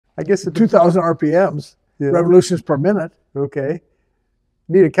I guess at 2,000 RPMs, revolutions per minute. Okay.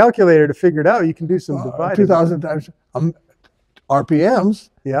 Need a calculator to figure it out. You can do some dividing. 2,000 times RPMs.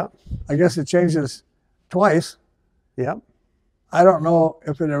 Yeah. I guess it changes twice. Yeah. I don't know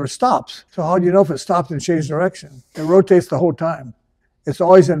if it ever stops. So how do you know if it stops and changes direction? It rotates the whole time. It's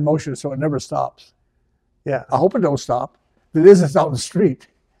always in motion, so it never stops. Yeah. I hope it don't stop. If it is, it's out in the street.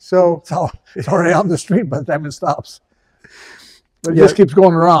 So it's already out in the street by the time it stops. But it just keeps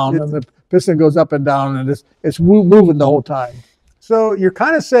going around, and the piston goes up and down, and it's moving the whole time. So you're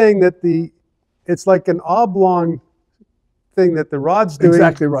kind of saying that it's like an oblong thing that the rod's doing.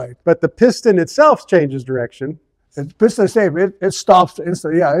 Exactly right. But the piston itself changes direction. The piston is safe. It stops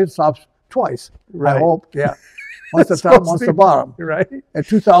instantly. Yeah, it stops twice. Right. I hope. Yeah. Once the top, once the bottom. Right. At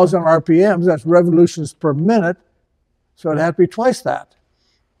 2,000 RPMs, that's revolutions per minute. So it'd have to be twice that,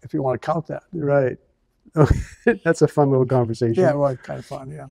 if you want to count that. Right. That's a fun little conversation. Yeah, well, kind of fun, yeah.